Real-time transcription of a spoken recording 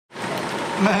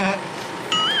Ano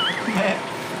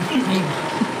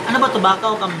ba ito? Baka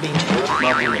o kambing?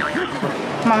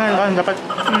 Mga dapat.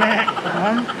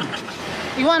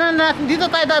 Iwanan natin. Dito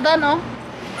tayo dadaan, oh.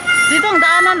 Dito ang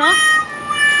daanan, oh.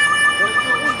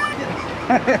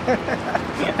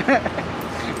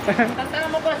 Tantana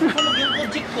mo ba susunog yung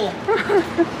kojik ko?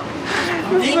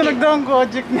 Susunog daw ang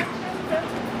kojik niya.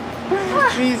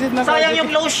 Visit na sayang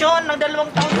yung lotion. Ng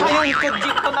 2 taon sayang yung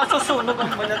kojik ko nasusunog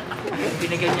ang balat.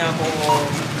 Binigyan niya ako.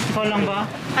 Ikaw lang ba?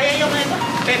 Kaya yung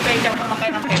Pepphie siya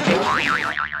kumakain ng Pepphie.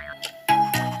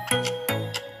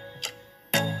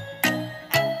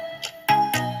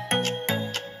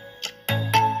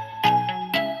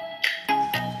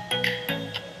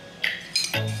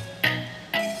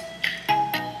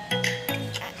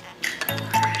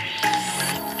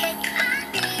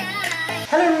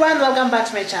 Hello everyone, welcome back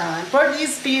to my channel. For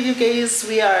this video guys,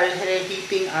 we are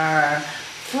heating our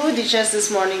food dishes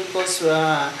this morning because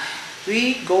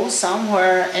we go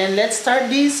somewhere, and let's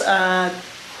start this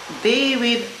day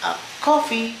with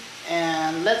coffee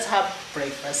and let's have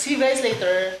breakfast. See you guys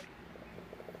later.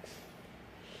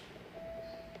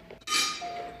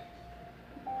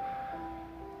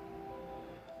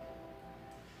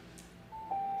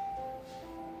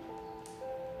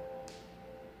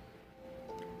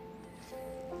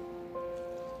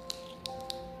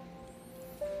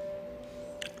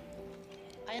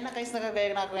 Ayun na guys,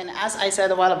 nagagaya na ako yun. As I said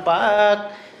a while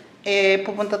back,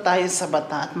 pupunta tayo sa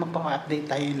Batha at magpapa-update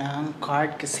tayo ng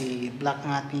card kasi black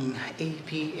ng ating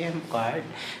ATM card.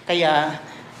 Kaya,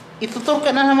 itutur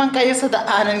ka na naman kayo sa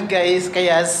daanan guys.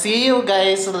 Kaya, see you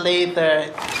guys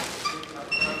later.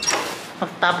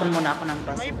 Magtapon muna ako ng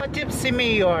bus. May pa-chip si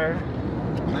Mayor.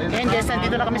 Ayan guys,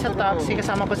 nandito na kami sa taxi.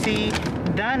 Kasama ko si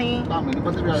Danny,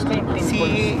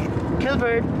 si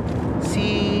Gilbert, si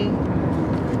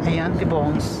ayan,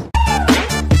 Tibongs.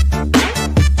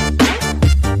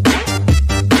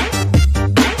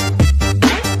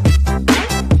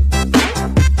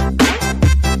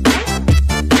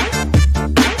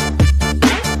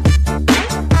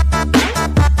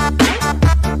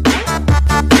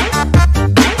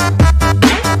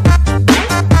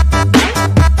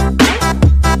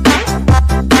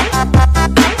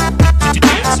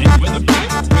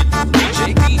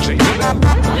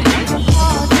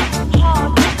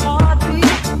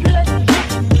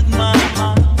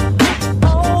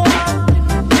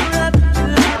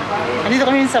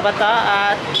 Sa Batha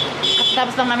at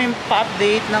tapos lang namin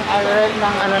pa-update ng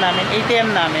ano namin,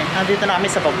 ATM namin. Nandito na kami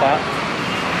sa baba.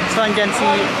 So andyan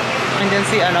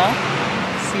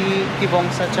si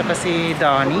Tibongs at saka si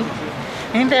Donnie.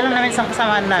 Hintay lang namin isang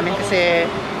kasamaan namin kasi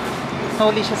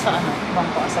huli siya sa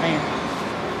bangko asa ngayon.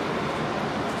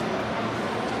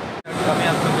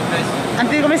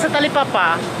 Andito kami sa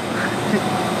Talipapa.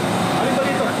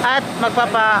 At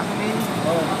magpapa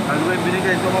ano ba yung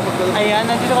binigay ito mapagdala? ayan,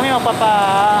 nandito kami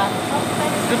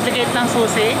magpapa-duplicate ng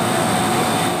susi.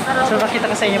 So, makita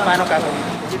ko sa inyo paano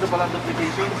gagawin. Dito palang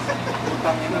duplication.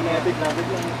 Utang ina natin lang.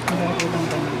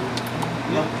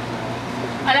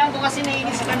 Alam ko kasi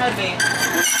naiinis ka na eh.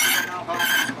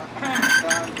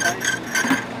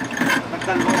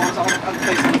 Nagdalawang oras ako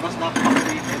nag-antay sa labas na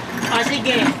pakalitin.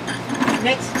 Sige.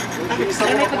 Next.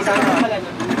 Ay, may pagsama pala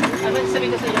nun. Ano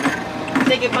sabihin ko sa iyo?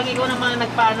 Sige, pag ikaw naman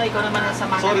nagpaano, ikaw naman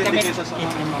nasamahan Sorry, kami. hindi kayo sasama.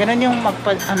 Ganun yung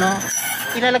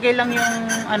ilalagay lang yung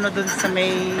dun sa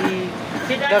may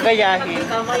gagayahin.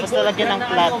 Tapos lalagyan ng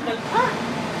plat.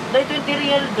 Dahil 20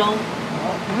 real daw.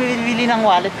 Bili ng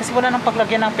wallet kasi wala nang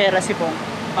paglagyan ng pera si Bong.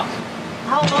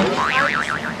 How about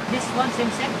this one,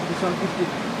 same set? This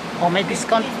 150. Oh, may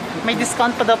discount. May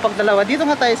discount pa daw pag dalawa. Dito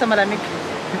nga tayo sa malamig.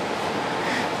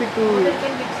 Si Kuya.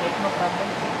 No problem.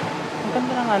 Ang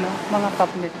ganda ng mga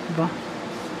cabinet, diba?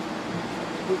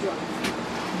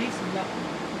 This black.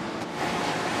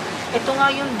 Ito nga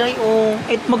yung dye, oh.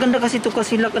 Maganda kasi ito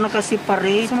kasi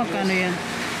nakaseparate. So magkano yan?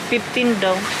 15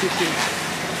 daw.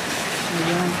 15.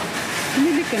 Ayan.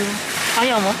 Pumili ka na.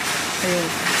 Ayaw mo? Ayaw.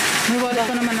 May wallet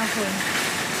pa naman ako eh.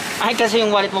 Ay, kasi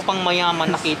yung wallet mo pang mayaman,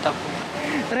 nakita ko.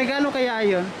 Regalo kaya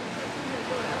yun?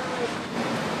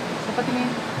 Sa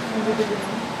patingin.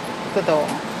 Totoo.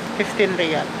 15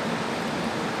 real.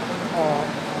 Oh.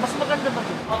 Mas maganda ba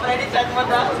ito? Okay, chat mo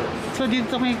daw. So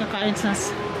dito kami kakain sa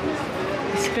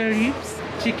speribs,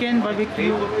 chicken,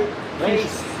 barbecue,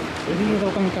 fish. Dito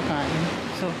kami kakain.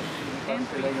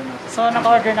 So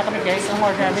naka-order na kami guys. Ang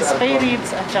order namin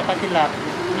speribs at saka tilapia.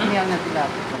 Iniyang na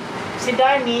tilapia. Si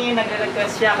Danny,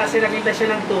 nagre-request siya kasi nakita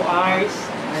siya ng 2 hours.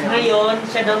 Ngayon,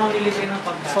 siya daw mamilisin ng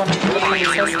pagkain. So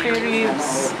nag-order sa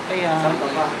speribs. Ayan.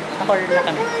 Naka-order na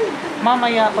kami.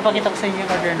 Mamaya, papakita ko sa inyo yung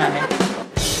order namin.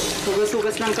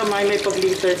 Sugas-sugas ng kamay, may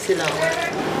pag-liter sila.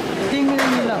 Hindi mo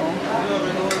lang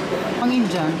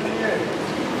Indian.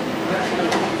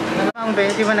 Ang be,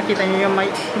 di ba nakita nyo yung may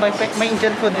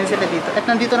Indian food din sila dito. At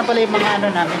nandito na pala yung mga ano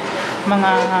namin,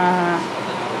 mga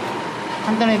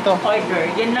ano nito? Order.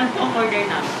 Yan lang po ang order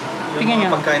namin. Tingnan nyo.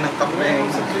 Pagkain ng kape.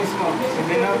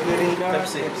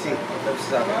 Pepsi.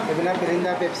 Saka.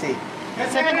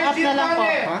 7 up na lang po.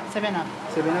 7 up.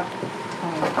 7 up.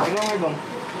 Ikaw nga bang?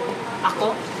 Ako,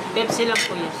 Pepsi lang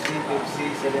po yan. Pepsi,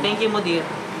 7 Thank you mo dear.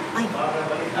 Ay,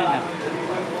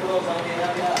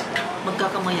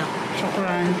 magkakamay ako.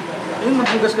 Shukran. Ayun,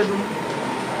 maghugas ka dun.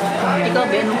 Ikaw,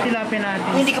 Ben, Anong tilapia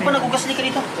natin? hindi ka pa nagugas ka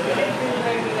dito.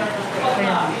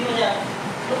 Ayan.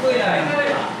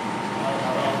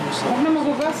 Huwag na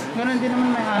magugas. Ganun din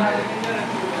naman may anak.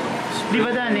 Di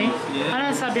ba, Dani? Ano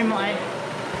sabi mo ay?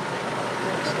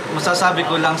 Masasabi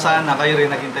ko lang sana kayo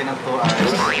rin naghintay ng 2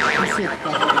 hours.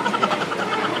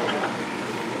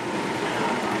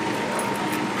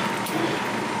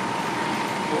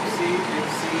 Kasi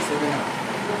Pepsi, 7 up.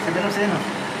 7 up.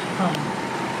 Oh.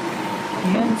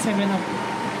 Yan, 7 up.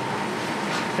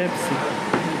 Pepsi.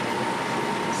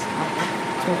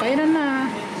 So, kailan na?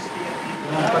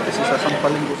 Pati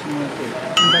sasampalin ko sa mga ito.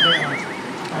 Ang bagay ako.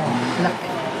 Oh, laki.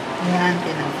 Yan,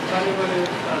 tinan.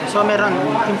 So, meron.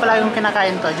 Yung pala yung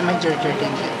kinakain to, yung may jerjer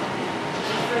din.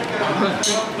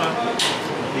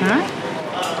 Ha?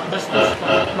 Bastos pa.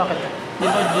 Bakit? Di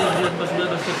ba,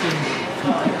 bastos yun?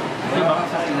 Di ba?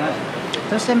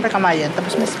 Tapos siyempre kamayan,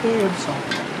 tapos may speribs. So.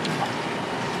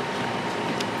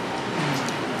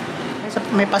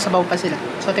 May pasabaw pa sila.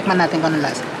 So, tikman natin kung anong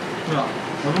lasa.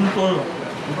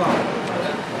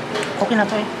 Okay na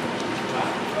to eh.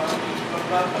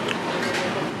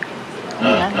 Ano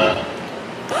yan?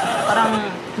 Parang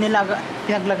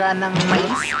pinaglagaan ng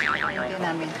mais. Hindi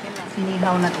namin.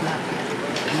 Sinihaw na tilapia.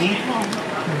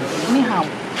 Sinihaw.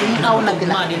 Sinihaw na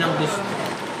tilapia. Din ang gusto.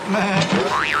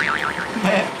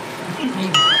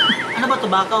 Ano ba to?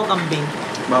 Baka o kambing?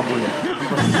 Baboy yan.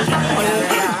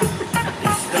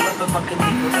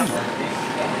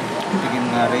 Tigim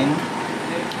nga rin.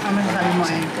 Ano sabi mo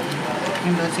eh?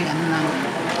 Yung doon si ano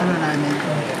namin.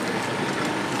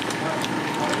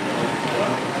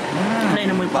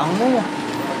 Ano mo yung bango?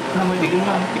 Ano mo yung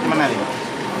Tikman na rin.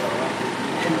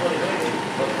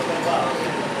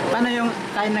 paano yung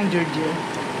kain ng Georgia?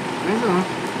 Ano?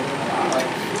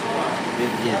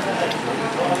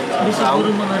 Hindi siguro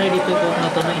mga ready to cook na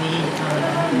ito na iniinit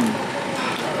namin.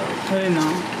 Ayun no.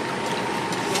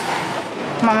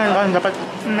 Mamaya ka dapat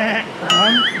meh.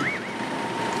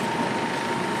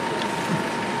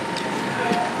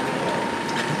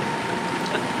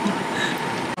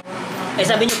 Eh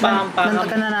sabi niyo pang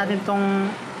Nantakan na natin tong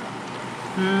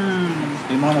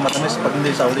Yung mga matamis pag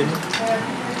hindi sa ulim.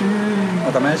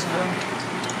 Matamis.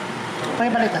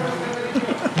 Pakipalitan.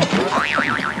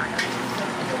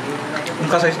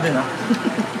 Yung ka-size din ha.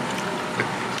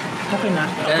 Okay na.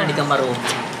 Kaya hindi ka marunong.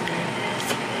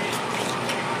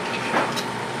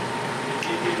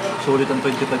 Sulit ang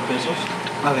 25 pesos.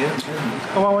 Yan.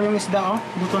 Kawawa yung isda oh.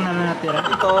 Buto na natira.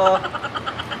 Ito.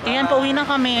 Ayan, pauwi na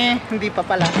kami. Hindi pa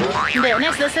pala. Hindi,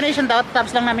 next destination daw.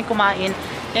 Tapos lang namin kumain.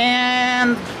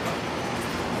 And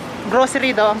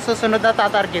grocery daw ang susunod na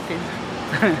tatargetin.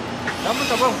 Dapat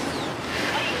ka bang?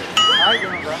 Ay,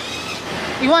 gano'n ba?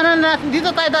 Iwanan na natin. Dito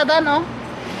tayo dadaan oh.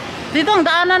 Dito ang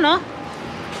daanan oh.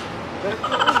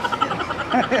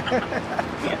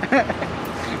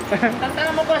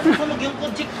 Tantana mo ba susunog yung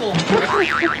kojik ko?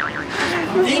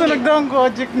 Susunod daw ang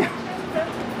kojik niya.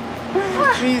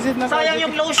 Visit na Sayang kojik.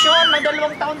 yung lotion na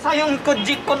 2 taon sayang yung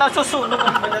kojik ko nasusunog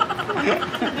ang balat.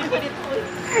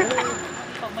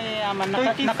 Pag mayayaman,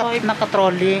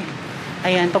 naka-trolley.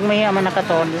 Ayan, pag mayayaman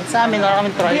naka-trolley. Sa amin, wala kami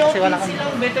trolley kasi wala kami.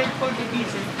 Silang better for the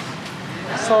pieces.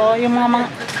 So, yung mga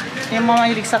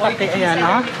mahilig sa kape, ayan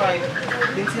ha.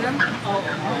 Din sila?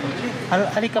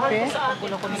 Alikape.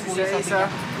 Gulo ko ni Kuya sabi Isa.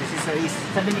 niya. This is a is.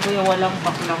 Sabi ni Kuya walang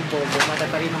baklang bobo,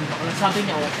 matatarin ng baklang. Sabi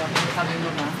niya, sabi mo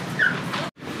na.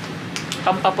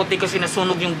 Pampaputi kasi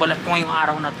nasunog yung balat ko ngayong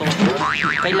araw na to.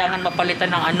 Kailangan mapalitan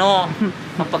ng ano,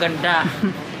 mapaganda.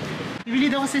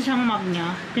 Bibili daw kasi siyang mug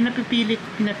niya. Pinapipili.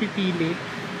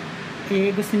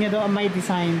 Eh, gusto niya daw ang may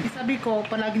design. Sabi ko,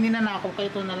 palagi ninanakaw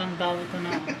kayo, ito na lang daw. Ito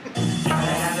na.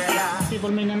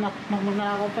 Possible may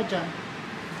magnanakaw pa dyan.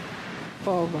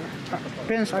 Over.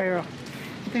 Prince Ira.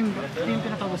 Ito yung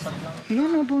pinakagusto. Yan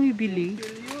na bumibili.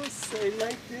 Yes, I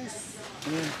like this.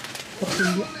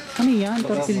 Tortillo. Ano yan?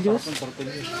 Tortillos?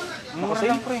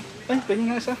 Naka-sale pre. Ay, pengi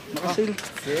nga isa. Naka-sale.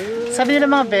 Sabi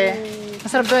nila mga be,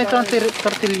 masarap daw itong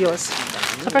tortillos.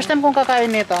 So first time kong kakain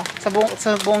nito sa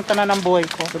buong tanan ng buhay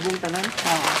ko. Sa buong tanan?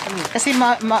 Kasi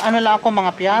ano lang ako,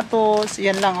 mga piatos,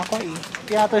 yan lang ako eh.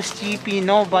 Piatos, chipi,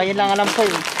 nova, yan lang alam ko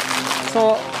eh.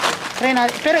 So, try na.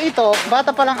 Pero ito,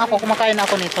 bata pa lang ako, kumakain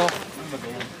ako nito.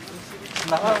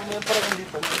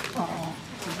 Oo.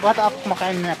 Bata ako,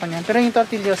 kumakain na ako niyan. Pero yung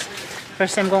tortillas,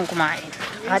 first time kong kumain.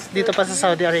 At dito pa sa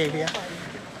Saudi Arabia.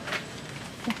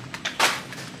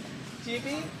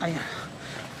 Ayan.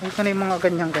 Ito na yung mga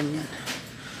ganyan-ganyan.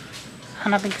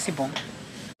 Hanapin kasi bong.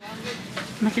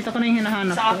 Nakita ko na yung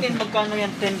hinahanap Sa ko. akin, magkano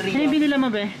yan? 10 Ano riyal. yung binila mo,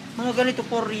 be? Mga ganito,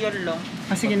 4 riyal lang.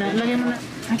 Ah, sige na. Lagyan mo na.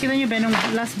 Nakita nyo, be, nung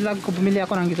last vlog ko, bumili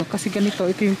ako ng gito. Kasi ganito,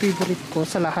 ito yung favorite ko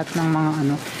sa lahat ng mga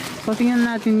ano. So, tingnan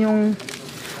natin yung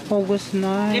August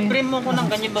 9. Libre mo ko ng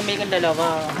ganyan, bumili kang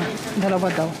dalawa. Dalawa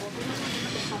daw.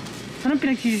 Anong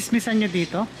pinagsisismisan nyo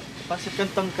dito? Pasit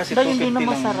kantang kasi Dahil 250 hindi na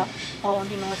lang. masarap. Oo,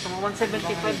 hindi na masarap.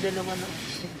 175, dalawa na.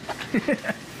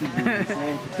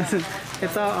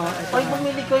 Ito, oh. Ito. Ay,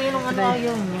 bumili kayo ng ano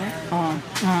ayaw niya. Oh,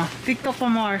 TikTok pa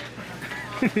more.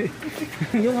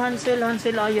 Yung Hansel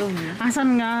ayaw niya.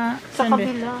 Asan nga? Sa Saan, be?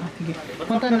 kabila. Sige.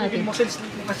 Punta natin.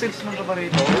 Masales ng ka ba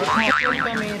rito? Hapon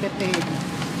kami, retail.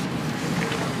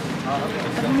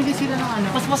 Bumili sila ng ano?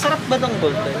 Mas masarap ba ng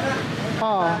gold?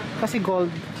 Oo, kasi gold.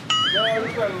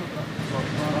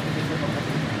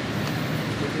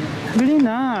 Bili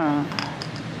na.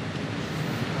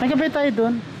 Nagkabay tayo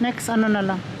dun. Next ano na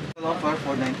lang. Offer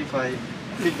 495.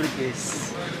 Libre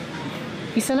case.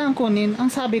 Isa lang kunin. Ang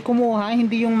sabi kumuha,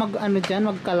 hindi yung mag ano dyan,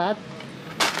 magkalat.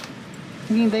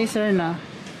 Naging dicer na.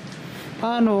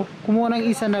 Ano, kumuha ng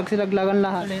isa, nagsilaglagan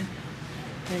lahat.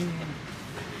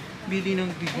 Bili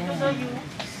ng bigo.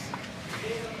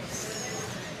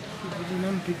 Bili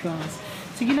ng bigas.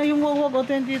 Sige na yung wawag o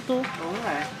 22. Oo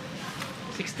nga.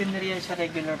 16 riyal siya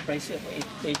regular price.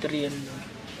 8 riyal lang.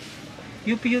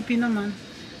 UP naman.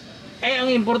 Eh, ang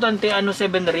importante, 7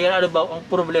 riyal. Ano ba ang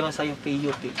problema sa'yo,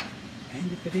 PUP?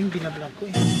 Hindi pwede yung binablog ko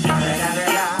eh.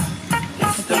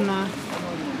 Ito na.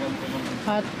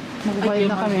 At magbabayad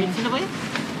na kami. Sino ba yun?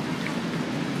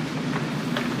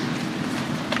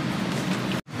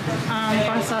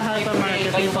 Para sa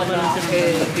hypermarket yung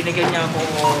pabalansin. Binigyan niya ako.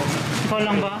 Ikaw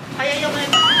lang ba? Kaya yung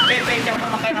pepe, siya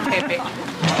kumakain ng pepe.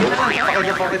 Pakita mo yung ano.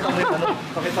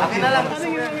 Pakita na lang.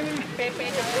 Pepe.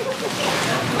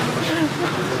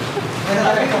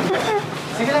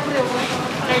 Sige lang, pre.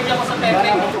 Kaya ako sa pepe.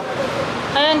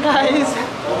 Ayan guys.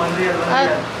 At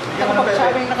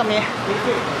nakapag-shopping na kami.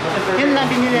 Yun lang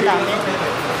binili namin.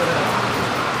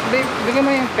 Bigyan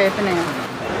mo yung pepe na yan.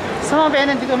 So mga pe,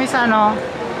 nandito kami sa ano.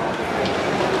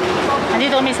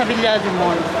 Nandito kami sa Bilyado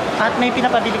Mall. At may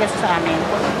pinapabili kasi sa amin.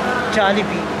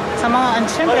 Jollibee. Sa mga,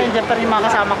 syempre, dyan pa rin yung mga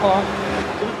kasama ko.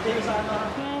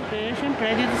 Okay,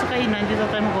 syempre, dito sa kainan, dito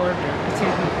tayo mag-order. Kasi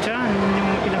dyan, yung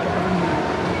pinapabili mo.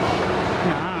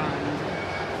 Yan.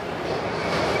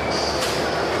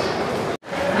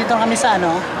 Dito kami sa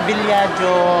ano,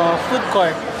 Bilyado Food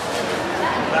Court.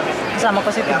 Kasama ko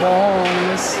si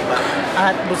Tibongs.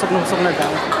 At busog-busog na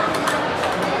daw.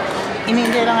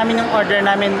 Inihintay lang namin yung order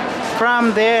namin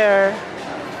from there.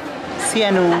 Si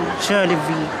ano,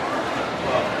 Jollibee.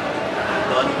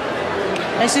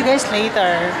 I'll see you guys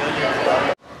later.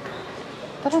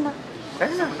 Tara na.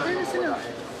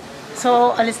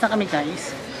 So, alis na kami guys.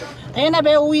 Ayan na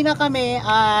be, uwi na kami.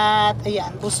 At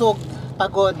ayan, busog,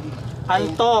 pagod,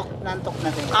 Antok. nantok na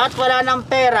rin. At wala ng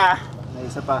pera. May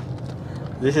isa pa.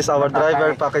 This is our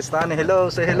driver, Pakistani.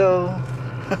 Hello, say hello.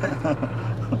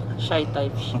 Shy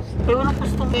type siya. Pero walang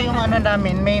gusto Ito yung ano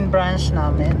namin, main branch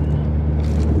namin.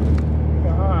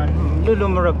 Yan,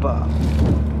 lulumura pa.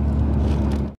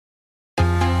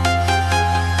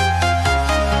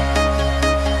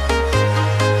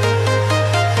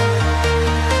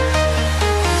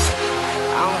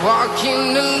 I'm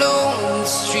walking alone, the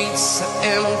streets are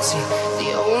empty.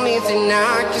 The only thing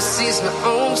I can see is my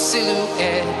own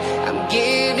silhouette. I'm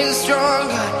getting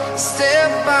stronger, step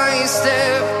by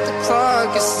step. The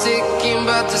clock is ticking,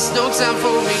 but there's no time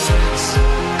for regrets.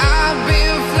 I've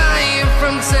been flying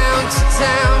from town to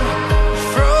town,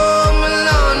 from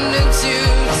London to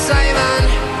Taiwan.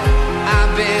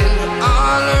 I've been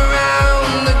all around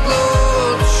the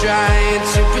globe, trying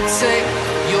to protect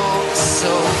your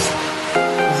soul.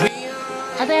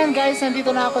 At ayan guys, nandito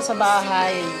na ako sa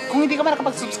bahay. Kung hindi ka man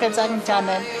nakapag-subscribe sa aking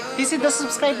channel, please hit the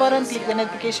subscribe button, click the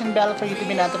notification bell for you to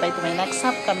be notified to my next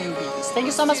upcoming videos. Thank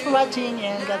you so much for watching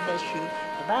and God bless you.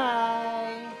 Bye-bye!